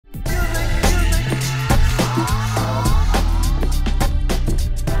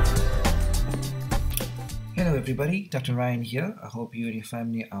everybody, Dr. Ryan here. I hope you and your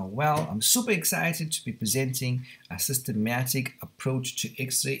family are well. I'm super excited to be presenting a systematic approach to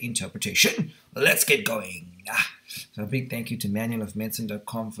X-ray interpretation. Let's get going. So a big thank you to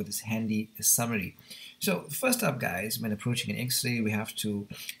manualofmedicine.com for this handy summary. So first up, guys, when approaching an X-ray, we have to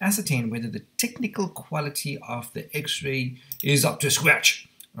ascertain whether the technical quality of the X-ray is up to scratch.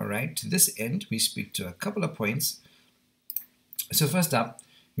 All right, to this end, we speak to a couple of points. So first up,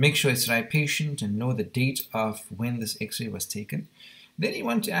 make sure it's the right patient and know the date of when this X-ray was taken. Then you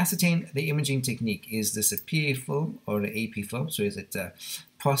want to ascertain the imaging technique. Is this a PA film or an AP film? So is it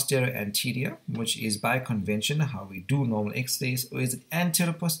posterior anterior, which is by convention how we do normal X-rays, or is it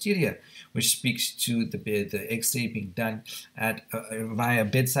anterior posterior, which speaks to the X-ray being done at via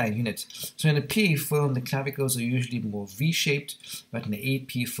bedside unit? So in a PA film, the clavicles are usually more V-shaped, but in the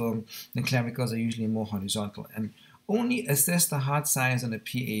AP film, the clavicles are usually more horizontal. And only assess the heart size on a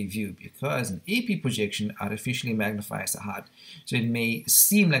PA view, because an AP projection artificially magnifies the heart. So it may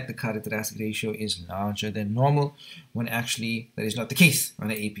seem like the cardiac-thoracic ratio is larger than normal, when actually that is not the case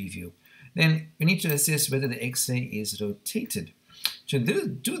on an AP view. Then we need to assess whether the X-ray is rotated. To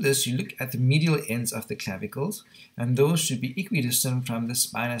do this, you look at the medial ends of the clavicles, and those should be equidistant from the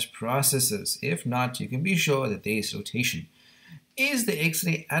spinous processes. If not, you can be sure that there is rotation. Is the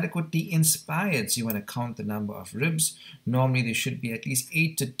X-ray adequately inspired? So you want to count the number of ribs. Normally there should be at least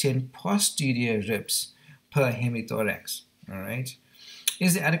 8 to 10 posterior ribs per hemithorax. All right.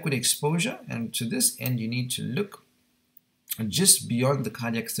 Is there adequate exposure? And to this end, you need to look just beyond the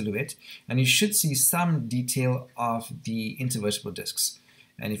cardiac silhouette, and you should see some detail of the intervertebral discs.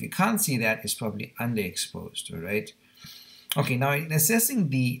 And if you can't see that, it's probably underexposed. All right. Okay. Now, in assessing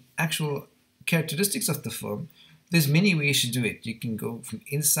the actual characteristics of the film, there's many ways to do it. You can go from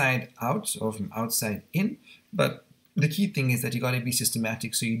inside out or from outside in, but the key thing is that you got to be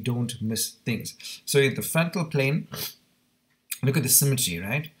systematic so you don't miss things. So in the frontal plane, look at the symmetry,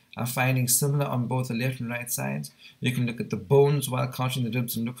 right? Are findings similar on both the left and right sides? You can look at the bones while counting the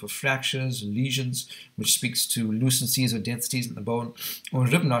ribs and look for fractures, lesions, which speaks to lucencies or densities in the bone, or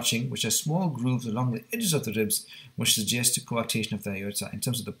rib notching, which are small grooves along the edges of the ribs, which suggest a coarctation of the aorta. In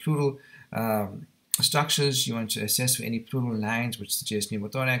terms of the pleural structures, you want to assess for any pleural lines which suggest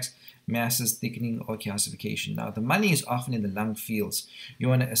pneumothorax, masses, thickening, or calcification. Now, the money is often in the lung fields. You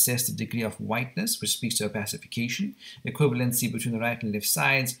want to assess the degree of whiteness, which speaks to opacification, equivalency between the right and left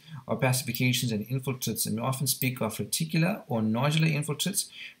sides, opacifications and infiltrates. And we often speak of reticular or nodular infiltrates.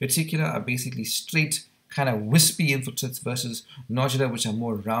 Reticular are basically straight, kind of wispy infiltrates versus nodular, which are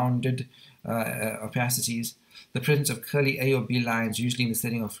more rounded opacities. The presence of curly A or B lines, usually in the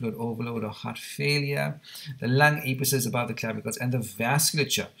setting of fluid overload or heart failure. The lung apices above the clavicles, and the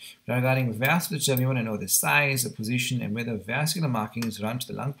vasculature. Regarding vasculature, we want to know the size, the position, and whether vascular markings run to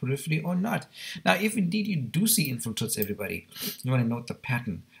the lung periphery or not. Now, if indeed you do see infiltrates, everybody, you want to note the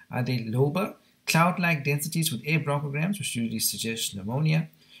pattern. Are they lobar, cloud-like densities with air bronchograms, which usually suggest pneumonia,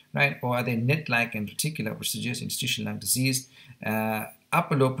 right? Or are they net-like and reticular, which suggests interstitial lung disease?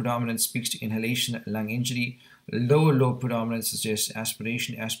 Upper lobe predominance speaks to inhalation, lung injury. Lower lobe predominance suggests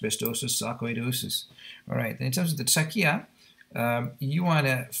aspiration, asbestosis, sarcoidosis. All right, then in terms of the trachea, you want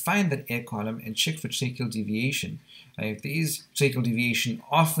to find that air column and check for tracheal deviation. If there is tracheal deviation,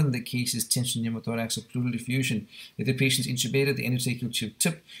 often the case is tension pneumothorax or pleural diffusion. If the patient is intubated, the endotracheal tube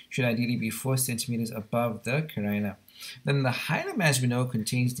tip should ideally be 4 centimeters above the carina. Then the hilum, as we know,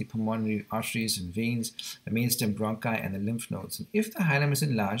 contains the pulmonary arteries and veins, the mainstem bronchi, and the lymph nodes. And if the hilum is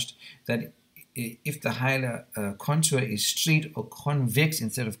enlarged, that if the hilar contour is straight or convex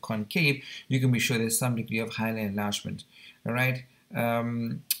instead of concave, you can be sure there's some degree of hilar enlargement. All right.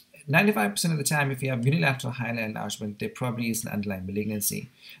 95% of the time, if you have unilateral hilar enlargement, there probably is an underlying malignancy.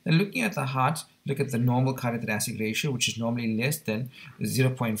 Then looking at the heart, look at the normal cardiac-thoracic ratio, which is normally less than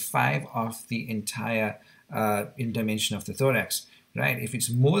 0.5 of the entire in dimension of the thorax, right? If it's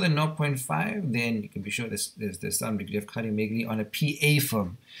more than 0.5, then you can be sure there's some degree of cardiomegaly on a PA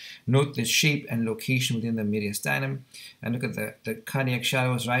film. Note the shape and location within the mediastinum, and look at the cardiac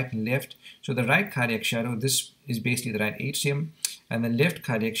shadows right and left. So the right cardiac shadow, this is basically the right atrium, and the left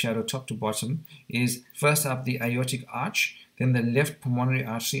cardiac shadow, top to bottom, is first up the aortic arch, then the left pulmonary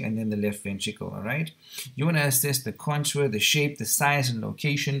artery, and then the left ventricle. All right. You want to assess the contour, the shape, the size, and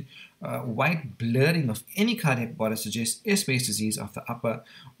location. White blurring of any cardiac body suggests air-space disease of the upper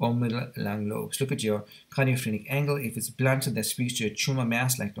or middle lung lobes. Look at your cardiophrenic angle. If it's blunted, that speaks to a tumor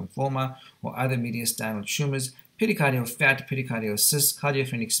mass like lymphoma or other mediastinal tumors. pericardial fat, pericardial cysts,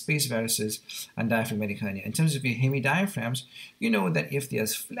 cardiophrenic space varices, and diaphragmatic hernia. In terms of your hemidiaphragms, you know that if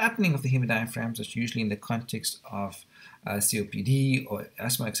there's flattening of the hemidiaphragms, that's usually in the context of COPD or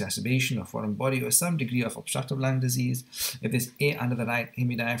asthma exacerbation or foreign body or some degree of obstructive lung disease. If there's air under the right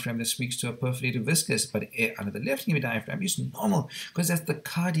hemidiaphragm, that speaks to a perforated viscous, but air under the left hemidiaphragm is normal because that's the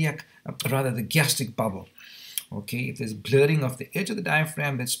cardiac, rather the gastric bubble. Okay, if there's blurring of the edge of the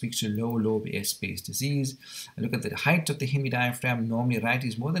diaphragm, that speaks to low lobe airspace disease. And look at the height of the hemidiaphragm. Normally right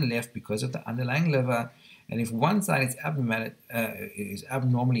is more than left because of the underlying liver. And if one side is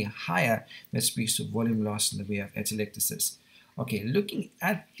abnormally higher, that speaks to volume loss in the way of atelectasis. Okay, looking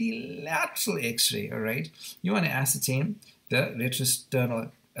at the lateral X-ray, all right, you want to ascertain the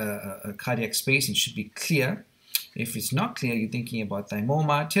retrosternal cardiac space and should be clear. If it's not clear, you're thinking about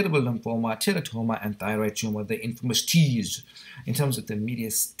thymoma, terrible lymphoma, teratoma, and thyroid tumor, the infamous T's. In terms of the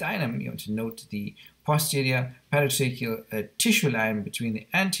mediastinum, you want to note the posterior paratracheal tissue line between the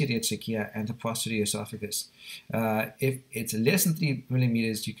anterior trachea and the posterior esophagus. If it's less than 3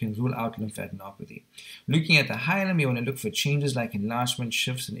 millimeters, you can rule out lymphadenopathy. Looking at the hilum, you want to look for changes like enlargement,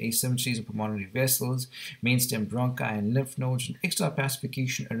 shifts, and asymmetries in pulmonary vessels, mainstem bronchi and lymph nodes, and extra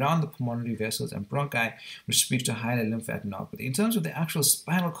opacification around the pulmonary vessels and bronchi, which speaks to higher lymphadenopathy. In terms of the actual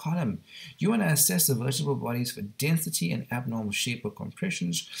spinal column, you want to assess the vertebral bodies for density and abnormal shape or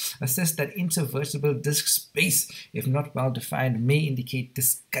compressions. Assess that intervertebral disc space, if not well defined, may indicate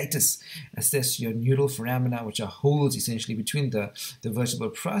discitis. Assess your neural foramina, which are holes essentially between the vertebral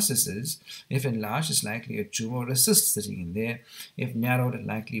processes. If enlarged, it's likely a tumor or a cyst sitting in there. If narrowed,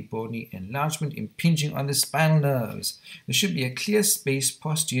 likely bony enlargement impinging on the spinal nerves. There should be a clear space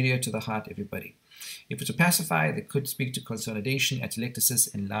posterior to the heart, everybody. If it's opacified, it could speak to consolidation,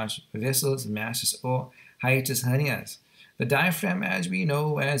 atelectasis, enlarged vessels, masses, or hiatus hernias. The diaphragm, as we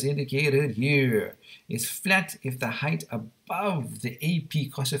know, as indicated here, is flat if the height above the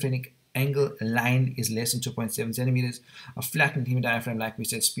AP costophrenic angle line is less than 2.7 centimeters. A flattened hemidiaphragm, like we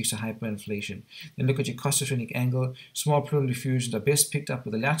said, speaks to hyperinflation. Then look at your costophrenic angle. Small pleural effusions are best picked up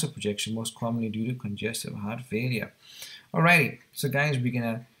with a lateral projection, most commonly due to congestive heart failure. Alrighty, so guys, we're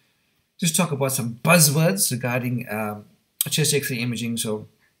going to just talk about some buzzwords regarding chest X-ray imaging. So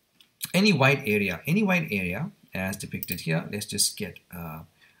any white area as depicted here, let's just get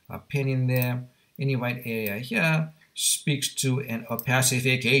a pen in there. Any white area here speaks to an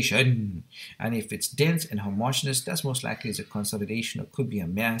opacification, and if it's dense and homogeneous, that's most likely is a consolidation or could be a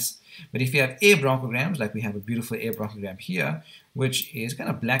mass. But if you have air bronchograms, like we have a beautiful air bronchogram here, which is kind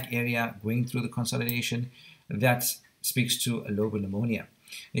of black area going through the consolidation, that speaks to a lobar pneumonia.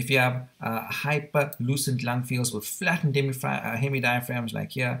 If you have hyperlucent lung fields with flattened hemidiaphragms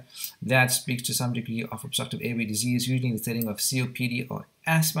like here, that speaks to some degree of obstructive airway disease, usually in the setting of COPD or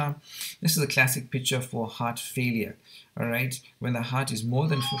asthma. This is a classic picture for heart failure. All right, when the heart is more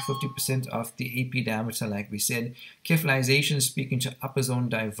than 50% of the AP diameter, like we said, cephalization speaking to upper zone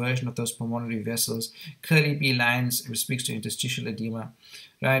diversion of those pulmonary vessels, curly B lines, which speaks to interstitial edema,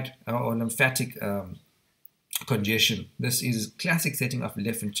 right, or lymphatic congestion. This is classic setting of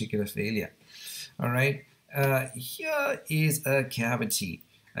left ventricular failure. All right, here is a cavity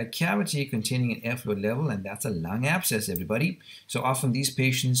containing an airflow level, and that's a lung abscess, everybody. So often these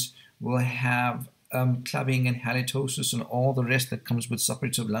patients will have clubbing and halitosis and all the rest that comes with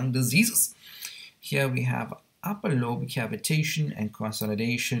suppurative lung diseases. Here we have upper lobe cavitation and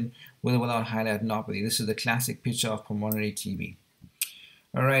consolidation with or without hiatus. This is the classic picture of pulmonary TB.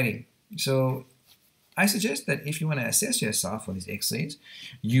 Alrighty, so I suggest that if you want to assess yourself on these X-rays,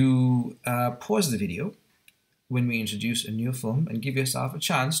 you pause the video when we introduce a new film and give yourself a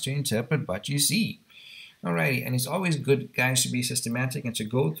chance to interpret what you see. Alrighty, and it's always good, guys, to be systematic and to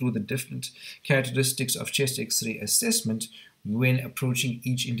go through the different characteristics of chest X-ray assessment when approaching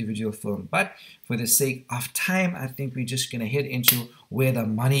each individual film. But for the sake of time, I think we're just going to head into where the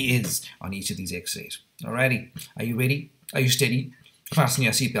money is on each of these X-rays. Alrighty, are you ready? Are you steady? Fasten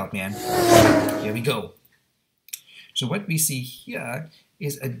your seatbelt, man. Here we go. So what we see here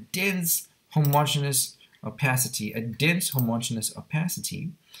is a dense homogeneous opacity, in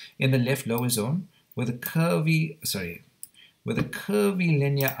the left lower zone with a curvy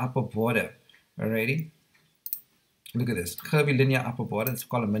linear upper border. Alrighty. Look at this, curvy linear upper border. It's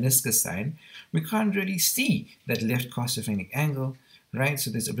called a meniscus sign. We can't really see that left costophrenic angle, right?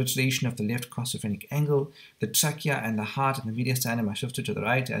 So there's obliteration of the left costophrenic angle. The trachea and the heart and the mediastinum are shifted to the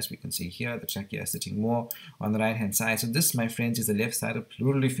right, as we can see here. The trachea is sitting more on the right-hand side. So this, my friends, is the left side of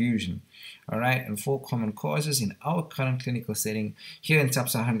pleural effusion. All right, and 4 common causes in our current clinical setting here in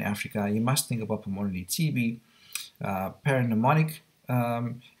sub-Saharan Africa. You must think about pulmonary TB, parapneumonic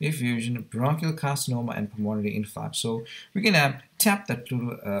effusion, bronchial carcinoma, and pulmonary infarct. So we're going to tap that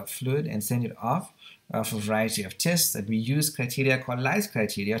pleural fluid and send it off for a variety of tests, that we use criteria called lyse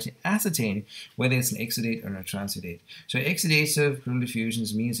criteria to ascertain whether it's an exudate or a transudate. So exudative pleural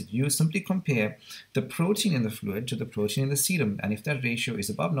effusions means that you simply compare the protein in the fluid to the protein in the serum, and if that ratio is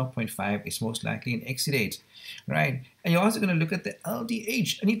above 0.5, it's most likely an exudate, right? And you're also going to look at the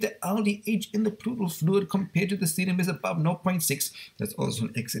LDH, and if the LDH in the pleural fluid compared to the serum is above 0.6, that's also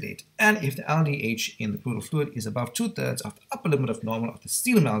an exudate. And if the LDH in the pleural fluid is above 2/3 of the upper limit of normal of the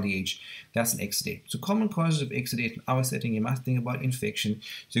serum LDH, that's an exudate. So common causes of exudate in our setting, you must think about infection.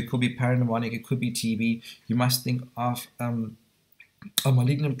 So it could be parapneumonic, it could be TB. You must think of a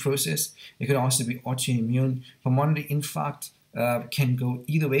malignant process. It could also be autoimmune. Pulmonary infarct can go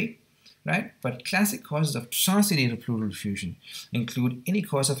either way, right? But classic causes of transudative pleural effusion include any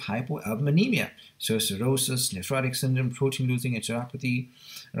cause of hypoalbuminemia, so cirrhosis, nephrotic syndrome, protein-losing enteropathy,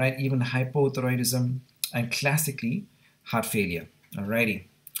 right? Even hypothyroidism, and classically, heart failure. Alrighty,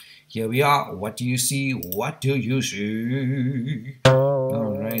 here we are. What do you see? What do you see?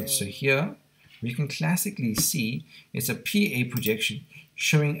 Alright, so here we can classically see it's a PA projection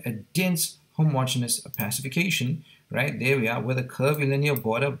showing a dense homogeneous opacification. Right, there we are with a curvilinear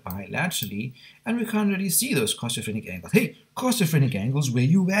border bilaterally, and we can't really see those costophrenic angles. Hey, costophrenic angles, where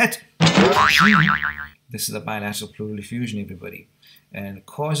you at? This is a bilateral pleural effusion, everybody. And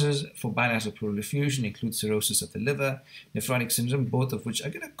causes for bilateral pleural effusion include cirrhosis of the liver, nephrotic syndrome, both of which are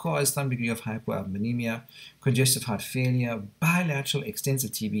going to cause some degree of hypoalbuminemia, congestive heart failure, bilateral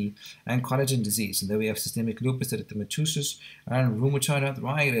extensive TB, and collagen disease. And then we have systemic lupus erythematosus and rheumatoid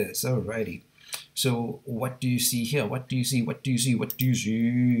arthritis. Alrighty. So what do you see here? What do you see? What do you see? What do you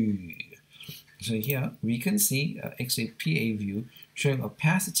see? So here we can see X-ray PA view showing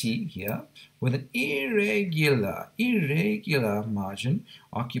opacity here with an irregular margin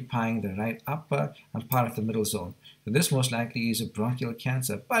occupying the right upper and part of the middle zone. So this most likely is a bronchial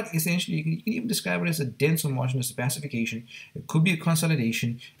cancer, but essentially you can even describe it as a dense homogeneous opacification. It could be a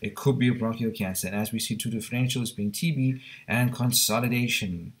consolidation, it could be a bronchial cancer, and as we see, two differentials being TB and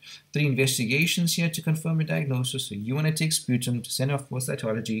consolidation. 3 investigations here to confirm a diagnosis. So you want to take sputum to send off for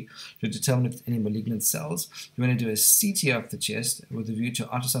cytology to determine if there's any malignant cells. You want to do a CT of the chest with a view to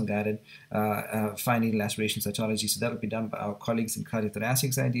ultrasound guided fine needle aspiration cytology. So that will be done by our colleagues in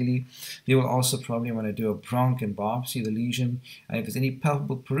cardiothoracics ideally. They will also probably want to do a bronch and biopsy the lesion, and if there's any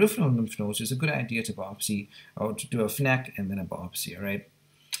palpable peripheral lymph nodes, it's a good idea to biopsy or to do a FNAC and then a biopsy. All right.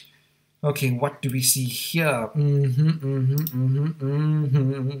 Okay, what do we see here?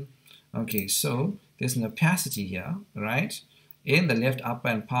 Okay, so there's an opacity here, right, in the left upper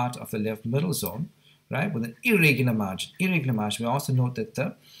and part of the left middle zone, right, with an irregular margin. Irregular margin. We also note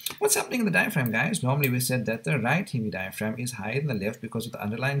that what's happening in the diaphragm, guys? Normally we said that the right hemidiaphragm is higher than the left because of the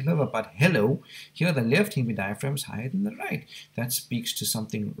underlying liver, but hello, here the left hemidiaphragm is higher than the right. That speaks to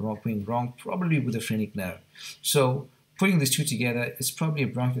something going wrong, probably with the phrenic nerve. So putting these two together, it's probably a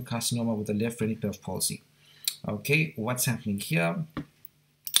bronchial carcinoma with the left phrenic nerve palsy. Okay, what's happening here?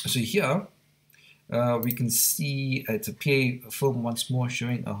 So here we can see it's a PA film once more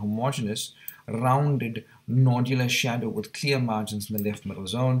showing a homogeneous, rounded nodular shadow with clear margins in the left middle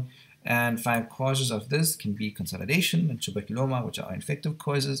zone. And 5 causes of this can be consolidation and tuberculoma, which are infective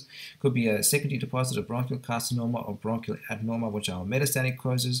causes. Could be a secondary deposit of bronchial carcinoma or bronchial adenoma, which are metastatic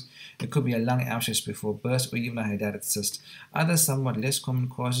causes. It could be a lung abscess before birth or even a hydatid cyst. Other somewhat less common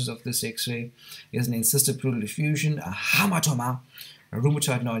causes of this X-ray is an encysted pleural effusion, a hamartoma, a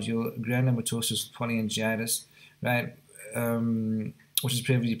rheumatoid nodule, granulomatosis with polyangiitis, right? Which is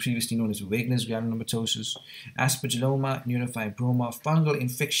previously known as Wegener's granulomatosis, aspergilloma, neurofibroma, fungal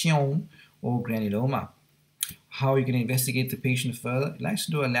infection, or granuloma. How are you going to investigate the patient further? I'd like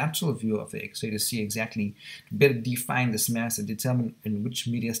to do a lateral view of the X-ray to see exactly, to better define this mass and determine in which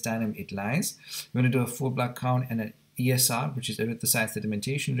mediastinum it lies. We're going to do a full blood count and an ESR, which is erythrocyte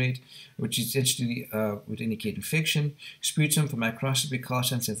sedimentation rate, which essentially would indicate infection. Sputum for microscopy,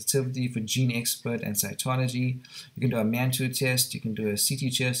 culture, and sensitivity for gene expert and cytology. You can do a Mantoux test, you can do a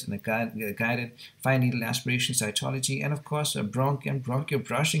CT test, and a guided fine needle aspiration cytology, and of course a bronch and bronchial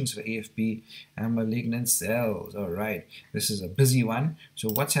brushings for AFB and malignant cells. All right, this is a busy one. So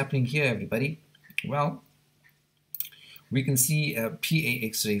what's happening here, everybody? Well, we can see a PA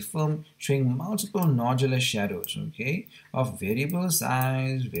X-ray film showing multiple nodular shadows, okay, of variable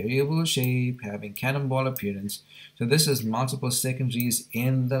size, variable shape, having cannonball appearance. So this is multiple secondaries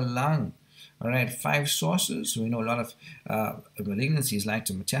in the lung. All right, 5 sources. So we know a lot of malignancies like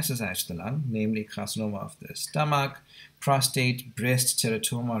to metastasize to the lung, namely carcinoma of the stomach, prostate, breast,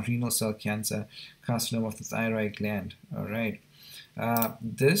 teratoma, renal cell cancer, carcinoma of the thyroid gland. All right.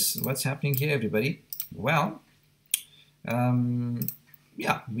 what's happening here, everybody? Well,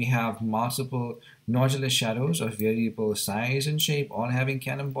 yeah, we have multiple nodular shadows of variable size and shape, all having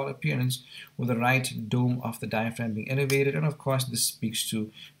cannonball appearance, with the right dome of the diaphragm being elevated. And of course, this speaks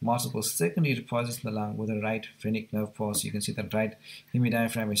to multiple secondary deposits in the lung with the right phrenic nerve pulse. You can see that right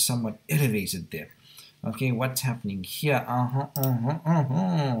hemidiaphragm is somewhat elevated there. Okay, what's happening here?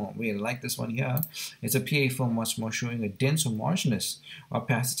 We like this one here. It's a PA film once more showing a dense homogeneous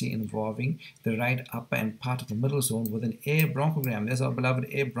opacity involving the right upper and part of the middle zone with an air bronchogram. There's our beloved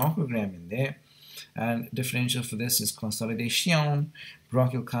air bronchogram in there. And differential for this is consolidation,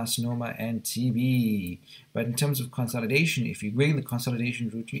 bronchial carcinoma, and TB. But in terms of consolidation, if you're going the consolidation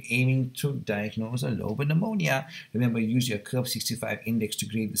route, you're aiming to diagnose a lobar pneumonia. Remember, use your curve 65 index to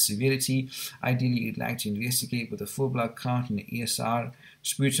grade the severity. Ideally, you'd like to investigate with a full blood count and the ESR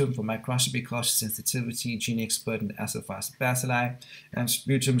sputum for microscopy cost sensitivity, gene expert, and acid fast bacilli, and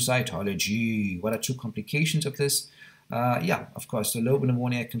sputum cytology. What are two complications of this? Yeah, of course, the lobar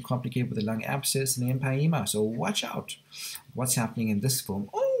pneumonia can complicate with the lung abscess and empyema, so watch out. What's happening in this film?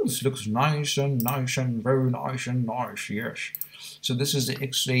 Oh, this looks nice and very nice and nice, yes. So this is the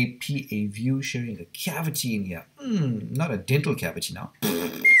X-ray PA view showing a cavity in here. Not a dental cavity now.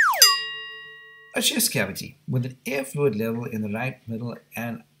 A chest cavity with an air fluid level in the right, middle,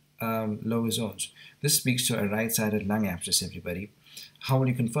 and lower zones. This speaks to a right-sided lung abscess, everybody. How will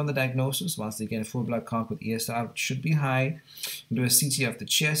you confirm the diagnosis? Once again, a full blood count with ESR, which should be high. Do a CT of the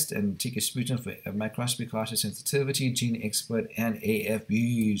chest and take a sputum for microscopy cost sensitivity, gene expert, and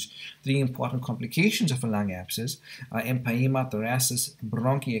AFBs. Three important complications of a lung abscess are empyema, thoracic,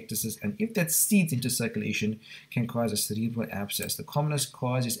 bronchiectasis, and if that seeds into circulation, can cause a cerebral abscess. The commonest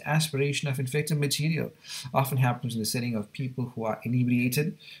cause is aspiration of infected material. Often happens in the setting of people who are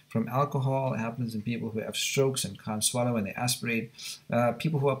inebriated from alcohol. It happens in people who have strokes and can't swallow when they aspirate.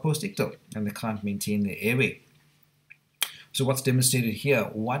 People who are post-ictal and they can't maintain their airway. So what's demonstrated here?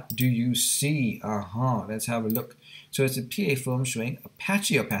 What do you see? Let's have a look. So it's a PA film showing a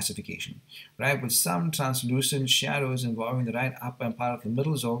patchy opacification, right, with some translucent shadows involving the right upper and part of the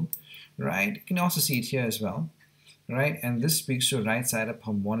middle zone, right? You can also see it here as well, right? And this speaks to right-sided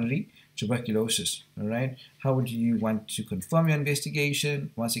pulmonary tuberculosis. All right, how would you want to confirm your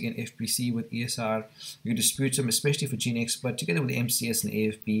investigation? Once again, FPC with ESR, you do sputum, especially for gene expert, together with MCS and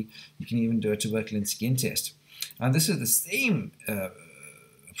AFB. You can even do a tuberculin skin test. And this is the same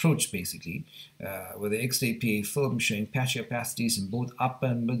approach, basically, with the X-ray PA film showing patchy opacities in both upper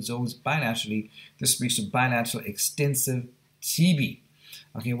and mid zones bilaterally. This speaks to bilateral extensive TB.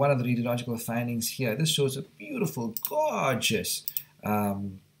 Okay, what are the radiological findings here? This shows a beautiful, gorgeous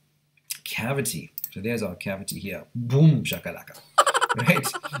cavity. So there's our cavity here. Boom, shakalaka. Right?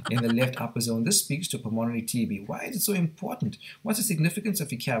 In the left upper zone. This speaks to pulmonary TB. Why is it so important? What's the significance of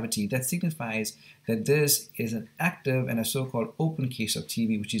a cavity? That signifies that this is an active and a so-called open case of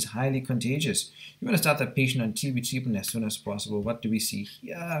TB, which is highly contagious. You want to start that patient on TB treatment as soon as possible. What do we see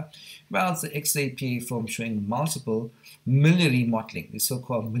here? Well, it's the X-ray PA film showing multiple miliary mottling, the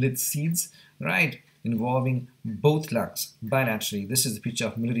so-called millet seeds, right? Involving both lungs bilaterally. This is the picture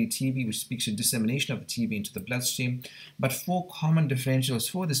of miliary TB, which speaks to dissemination of the TB into the bloodstream. But four common differentials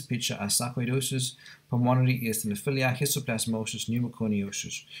for this picture are sarcoidosis, pulmonary eosinophilia, histoplasmosis,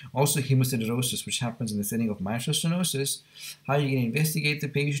 pneumoconiosis. Also hemosiderosis, which happens in the setting of mitral stenosis. How you can investigate the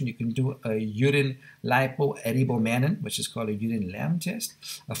patient? You can do a urine lipoeribomannan, which is called a urine LAM test,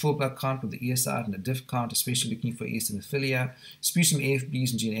 a full blood count with the ESR and a diff count, especially looking for eosinophilia, sputum AFBs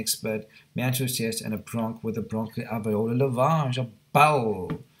and gene expert, Mantoux test, and a bronch with a bronchoalveolar lavage, a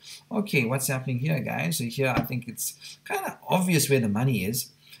bowel. Okay, what's happening here, guys? So here I think it's kind of obvious where the money is.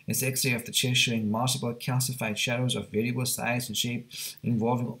 It's X-ray of the chest showing multiple calcified shadows of variable size and shape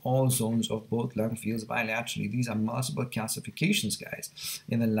involving all zones of both lung fields bilaterally. These are multiple calcifications, guys,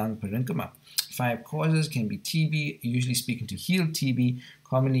 in the lung parenchyma. 5 causes can be TB, usually speaking to healed TB,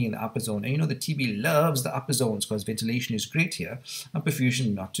 commonly in the upper zone. And you know the TB loves the upper zones because ventilation is great here and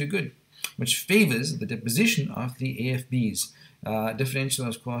perfusion not too good, which favors the deposition of the AFBs. Differential,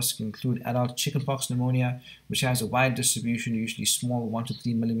 of course, can include adult chickenpox pneumonia, which has a wide distribution, usually small, 1 to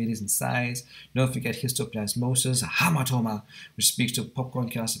 3 millimeters in size. Don't forget histoplasmosis, hamartoma, which speaks to popcorn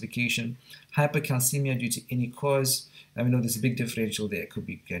calcification. Hypercalcemia due to any cause. We know there's a big differential there. It could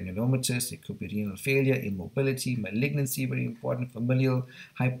be granulomatous, it could be renal failure, immobility, malignancy, very important, familial,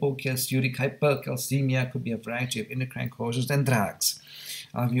 hypocalciuric hypercalcemia, could be a variety of endocrine causes, and drugs.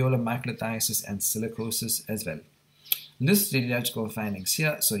 Alveolar microlithiasis and silicosis as well. List radiological findings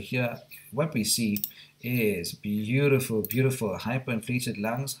here. So here what we see is beautiful, beautiful. Hyperinflated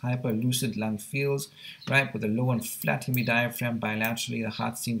lungs, hyperlucid lung fields, right, with a low and flat hemidiaphragm bilaterally. The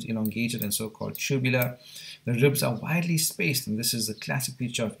heart seems elongated and so-called tubular. The ribs are widely spaced, and this is a classic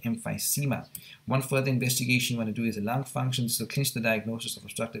picture of emphysema. One further investigation you want to do is the lung function. This will clinch the diagnosis of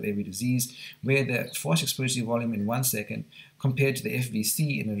obstructive airway disease, where the forced expiratory volume in 1 second compared to the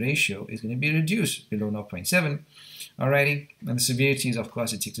FVC in a ratio is going to be reduced below 0.7. Alrighty, and the severity is, of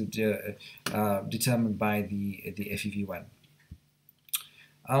course, determined by the FEV1.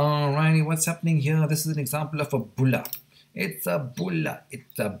 Alrighty, what's happening here? This is an example of a bulla. It's a bulla.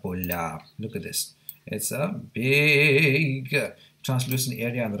 It's a bulla. Look at this. It's a big translucent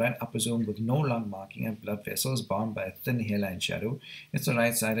area in the right upper zone with no lung marking and blood vessels bound by a thin hairline shadow. It's a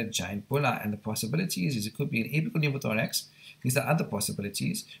right-sided giant bulla, and the possibilities is it could be an apical pneumothorax. These are other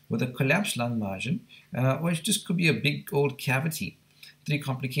possibilities with a collapsed lung margin, or it just could be a big old cavity. 3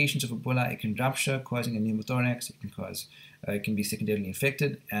 complications of a bulla: it can rupture, causing a pneumothorax. It can be secondarily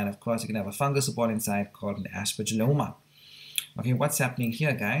infected, and of course, it can have a fungus ball inside called an aspergilloma. Okay, what's happening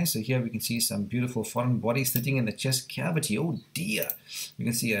here, guys? So here we can see some beautiful foreign body sitting in the chest cavity. Oh dear! You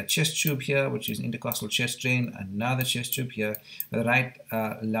can see a chest tube here, which is an intercostal chest drain. Another chest tube here. The right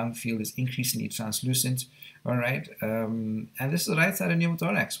lung field is increasingly translucent. All right, and this is the right side of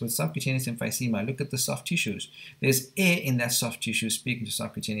pneumothorax with subcutaneous emphysema. Look at the soft tissues. There's air in that soft tissue, speaking to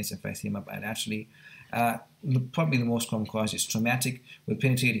subcutaneous emphysema bilaterally. Probably the most common cause is traumatic with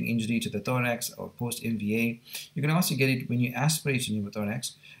penetrating injury to the thorax or post-MVA. You can also get it when you aspirate your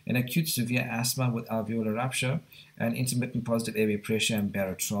pneumothorax, in acute severe asthma with alveolar rupture, and intermittent positive airway pressure and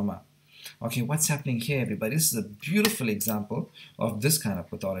barotrauma. Okay, what's happening here, everybody? This is a beautiful example of this kind of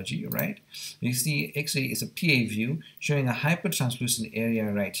pathology, right? You see, X-ray is a PA view showing a hypertranslucent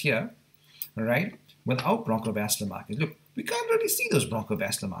area right here, right, without bronchoalveolar markings. Look, we can't really see those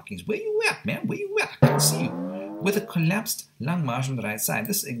bronchoalveolar markings. Where you at, man? Where you at? I can't see you. With a collapsed lung margin on the right side.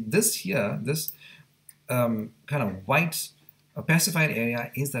 This kind of white opacified area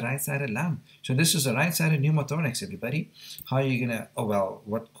is the right-sided lung. So this is the right-sided pneumothorax, everybody. How are you going to, oh well,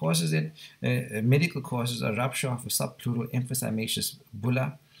 what causes it? Medical causes a rupture of a subpleural emphysematous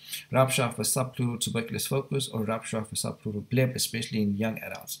bulla, rupture of a subpleural tuberculous focus, or rupture of a subpleural bleb, especially in young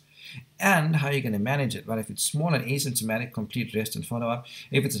adults. And how are you going to manage it? Well, if it's small and asymptomatic, complete rest and follow-up.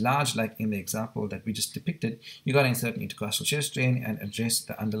 If it's large, like in the example that we just depicted, you got to insert an intercostal chest drain and address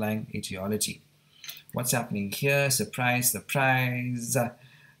the underlying etiology. What's happening here? Surprise, surprise.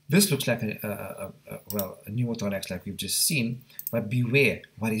 This looks like a pneumothorax like we've just seen, but beware.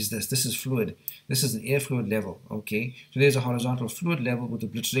 What is this? This is fluid. This is an air fluid level, okay? So there's a horizontal fluid level with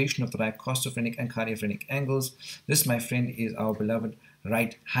obliteration of the right costophrenic and cardiophrenic angles. This, my friend, is our beloved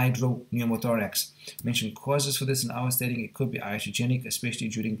right hydropneumothorax. Mentioned causes for this in our setting. It could be iatrogenic, especially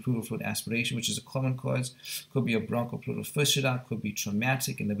during pleural fluid aspiration, which is a common cause. Could be a bronchopleural fistula. Could be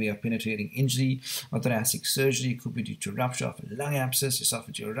traumatic in the way of penetrating injury or thoracic surgery. Could be due to rupture of a lung abscess,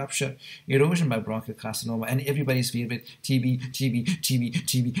 esophageal rupture, erosion by bronchial carcinoma, and everybody's favorite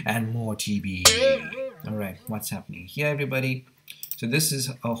TB, and more TB. All right, what's happening here, everybody? So this is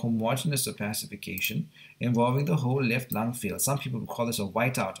a homogeneous opacification involving the whole left lung field. Some people call this a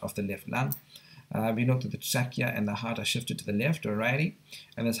whiteout of the left lung. We note that the trachea and the heart are shifted to the left or righty,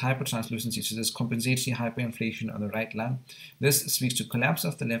 and there's hypertranslucency, so there's compensatory hyperinflation on the right lung. This speaks to collapse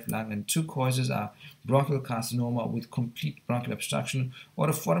of the left lung, and 2 causes are bronchial carcinoma with complete bronchial obstruction or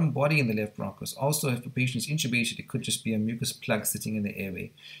a foreign body in the left bronchus. Also, if a patient is intubated, it could just be a mucus plug sitting in the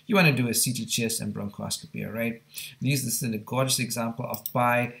airway. You want to do a CT chest and bronchoscopy, all right? This is a gorgeous example of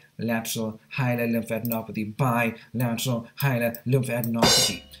bilateral hilar lymphadenopathy, bilateral hilar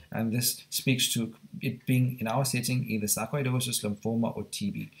lymphadenopathy. And this speaks to it being, in our setting, either sarcoidosis, lymphoma, or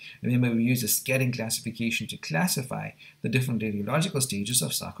TB. Remember, we use a scattering classification to classify the different radiological stages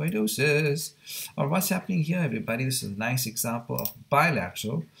of sarcoidosis. Or what's happening here, everybody? This is a nice example of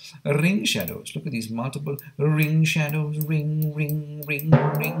bilateral ring shadows. Look at these multiple ring shadows, ring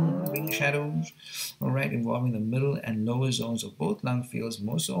shadows. All right, involving the middle and lower zones of both lung fields,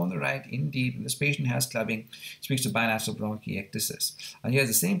 more so on the right, indeed. And this patient has clubbing, speaks to bilateral bronchiectasis. And here's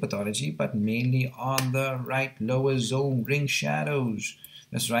the same pathology, but mainly on the right lower zone, ring shadows.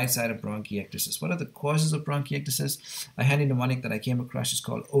 That's right side of bronchiectasis. What are the causes of bronchiectasis? A handy mnemonic that I came across is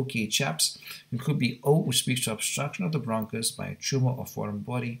called OK chaps. It could be O, which speaks to obstruction of the bronchus by a tumor or foreign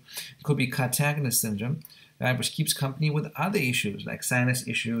body. It could be Cartagena syndrome, right, which keeps company with other issues like sinus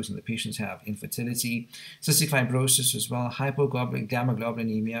issues, and the patients have infertility, cystic fibrosis as well,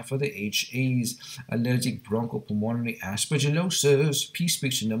 hypogammaglobulinemia for the HAs, allergic bronchopulmonary aspergillosis, P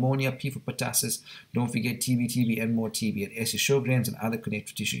speaks to pneumonia, P for pertussis, don't forget TB, TBN, more TB, and S is Sjogren's and other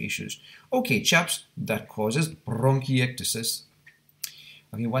connective tissue issues. Okay, chaps, that causes bronchiectasis.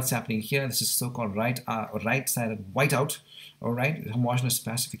 Okay, what's happening here? This is so-called right-sided whiteout. All right, homogeneous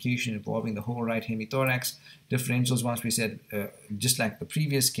pacification involving the whole right hemithorax. Differentials, once we said, just like the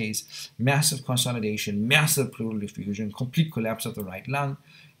previous case, massive consolidation, massive pleural effusion, complete collapse of the right lung.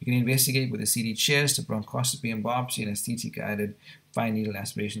 You can investigate with a CD chest, a bronchoscopy and biopsy, and a CT-guided fine needle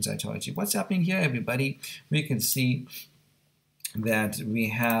aspiration cytology. What's happening here, everybody? We can see that we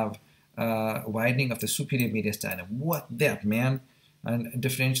have widening of the superior mediastinum. What that, man? And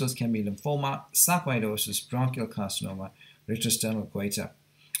differentials can be lymphoma, sarcoidosis, bronchial carcinoma, retrosternal goiter.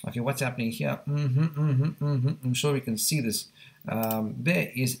 Okay, what's happening here? I'm sure we can see this.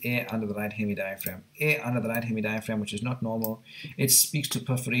 There is air under the right hemidiaphragm. Air under the right hemidiaphragm, which is not normal. It speaks to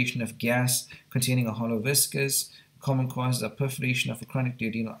perforation of gas containing a hollow viscus. Common causes are perforation of a chronic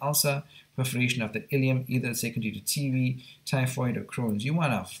duodenal ulcer, perforation of the ileum, either secondary to TB, typhoid, or Crohn's. You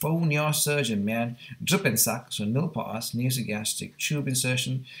want to phone your surgeon, man. Drip and suck, so nil pass, nasogastric tube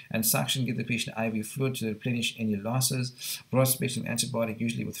insertion, and suction, give the patient IV fluid to replenish any losses. Broad-spectrum antibiotic,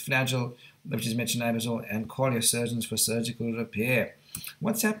 usually with flagyl, which is metronidazole, and call your surgeons for surgical repair.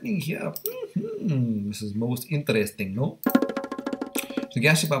 What's happening here? This is most interesting, no? So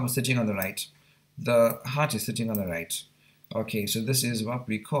gastric bulb is sitting on the right. The heart is sitting on the right. Okay, so this is what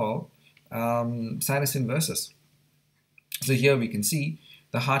we call sinus inversus. So here we can see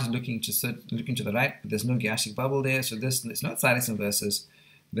the heart is looking to the right, but there's no gastric bubble there. So this is not sinus inversus.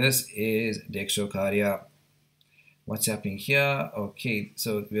 This is dextrocardia. What's happening here? Okay,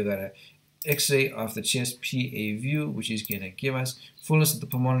 so we've got an X-ray of the chest PA view, which is going to give us fullness of the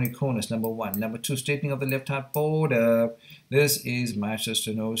pulmonary conus, number 1. Number 2, straightening of the left heart border. This is mitral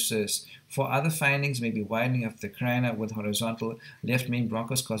stenosis. For other findings, maybe widening of the carina with horizontal left main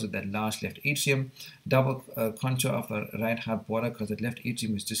bronchus because of that large left atrium. Double contour of the right heart border because that left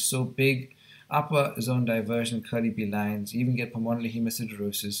atrium is just so big. Upper zone diversion, curly B lines. You even get pulmonary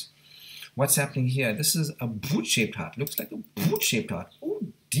hemosiderosis. What's happening here? This is a boot-shaped heart. Looks like a boot-shaped heart. Oh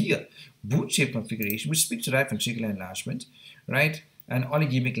dear. Boot-shaped configuration, which speaks to right ventricular enlargement, right? And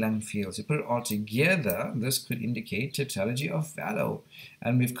oligemic lung fields. You put it all together, this could indicate tetralogy of Fallow.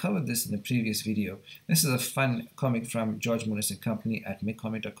 And we've covered this in the previous video. This is a fun comic from George Muniz and company at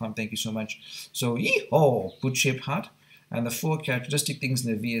MedComic.com. Thank you so much. So, yee-haw, boot-shaped heart. And the 4 characteristic things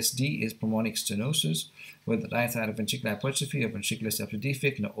in the VSD is pulmonic stenosis with the right side of ventricular hypertrophy, a ventricular septal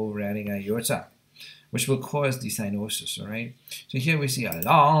defect, and an overriding aorta, which will cause the cyanosis, all right? So here we see a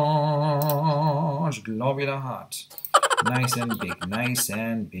large globular heart. Nice and big, nice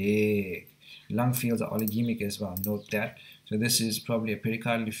and big. Lung fields are oligemic as well, note that. So this is probably a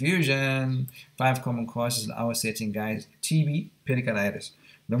pericardial effusion. 5 common causes in our setting, guys. TB, pericarditis.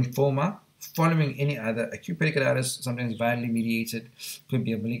 Lymphoma, following any other acute pericarditis, sometimes virally mediated, could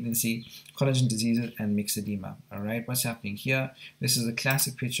be a malignancy, collagen diseases, and mixed edema. All right, what's happening here? This is a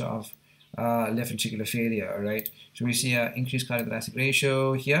classic picture of left ventricular failure. All right, so we see an increased cardiothoracic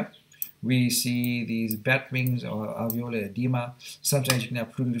ratio here. We see these bat wings or alveolar edema. Sometimes you can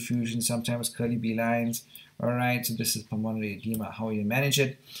have pleural effusion, sometimes curly B lines. All right, so this is pulmonary edema. How you manage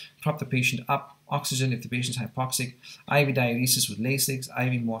it? Prop the patient up. Oxygen if the patient is hypoxic. IV diuresis with Lasix.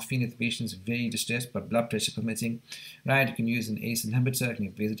 IV morphine if the patient is very distressed but blood pressure permitting. Right, you can use an ACE inhibitor, you can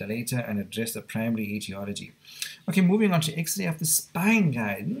use a vasodilator, and address the primary etiology. Okay, moving on to X-ray of the spine,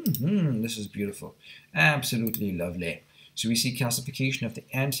 guys. This is beautiful. Absolutely lovely. So we see calcification of the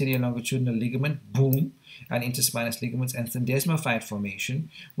anterior longitudinal ligament, boom, and interspinous ligaments and syndesmophyte formation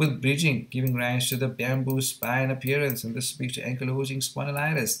with bridging, giving rise to the bamboo spine appearance, and this speaks to ankylosing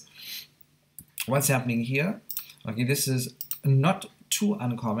spondylitis. What's happening here? Okay, this is not too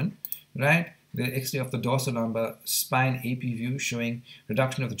uncommon, right? The X-ray of the dorsolumbar spine AP view showing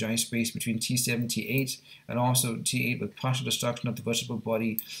reduction of the joint space between T7 and T8, and also T8 with partial destruction of the vertebral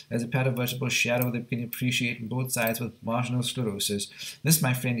body as a paravertebral shadow that we can appreciate on both sides with marginal sclerosis. This,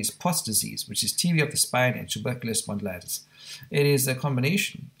 my friend, is POTS disease, which is TB of the spine and tubercular spondylitis. It is a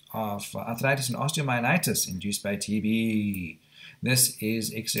combination of arthritis and osteomyelitis induced by TB. This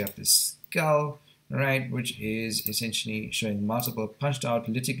is X-ray of the skull, right, which is essentially showing multiple punched out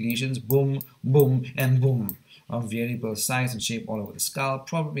lytic lesions, boom, boom, and boom. of variable size and shape all over the skull,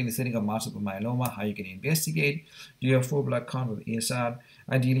 probably in the setting of multiple myeloma. How you can investigate? Do you have full blood count with ESR?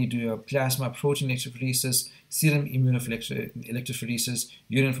 Ideally, do you have plasma protein electrophoresis, serum immunoelectrophoresis,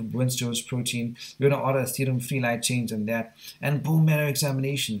 urine for Wins-Jones protein? You want to order serum free light chains and that, and bone marrow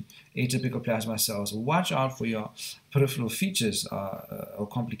examination, atypical plasma cells. Watch out for your peripheral features or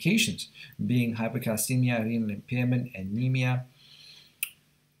complications, being hypercalcemia, renal impairment, anemia.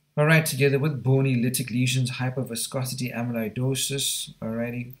 All right, together with bony lytic lesions, hyperviscosity amyloidosis,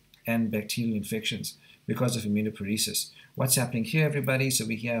 alrighty, and bacterial infections because of immunoparesis. What's happening here, everybody? So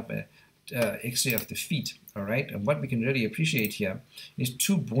we have a X-ray of the feet, all right? And what we can really appreciate here is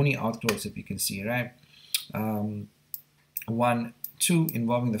two bony outgrowths that we can see, right? Two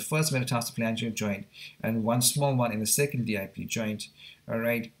involving the first metatarsophalangeal joint and one small one in the second DIP joint. All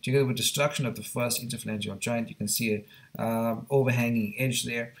right, together with destruction of the first interphalangeal joint, you can see an overhanging edge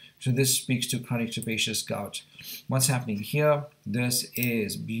there. So this speaks to chronic trapezius gout. What's happening here? This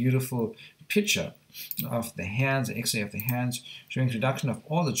is beautiful picture of the hands, an X-ray of the hands, showing reduction of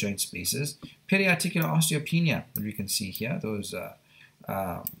all the joint spaces. Periarticular osteopenia, that we can see here, those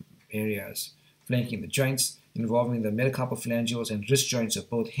areas flanking the joints, involving the metacarpophalangeals and wrist joints of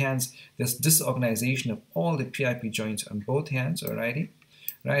both hands. There's disorganization of all the PIP joints on both hands, alrighty.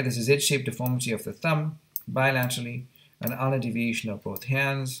 Right, there's a Z-shaped deformity of the thumb bilaterally, an ulnar deviation of both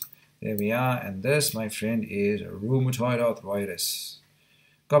hands. There we are, and this, my friend, is rheumatoid arthritis.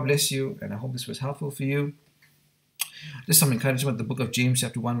 God bless you, and I hope this was helpful for you. Just some encouragement. The book of James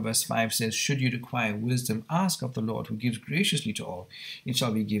chapter 1 verse 5 says, should you require wisdom, ask of the Lord, who gives graciously to all. It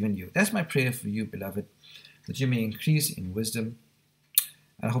shall be given you. That's my prayer for you, beloved, that you may increase in wisdom.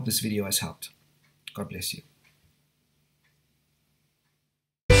 And I hope this video has helped. God bless you.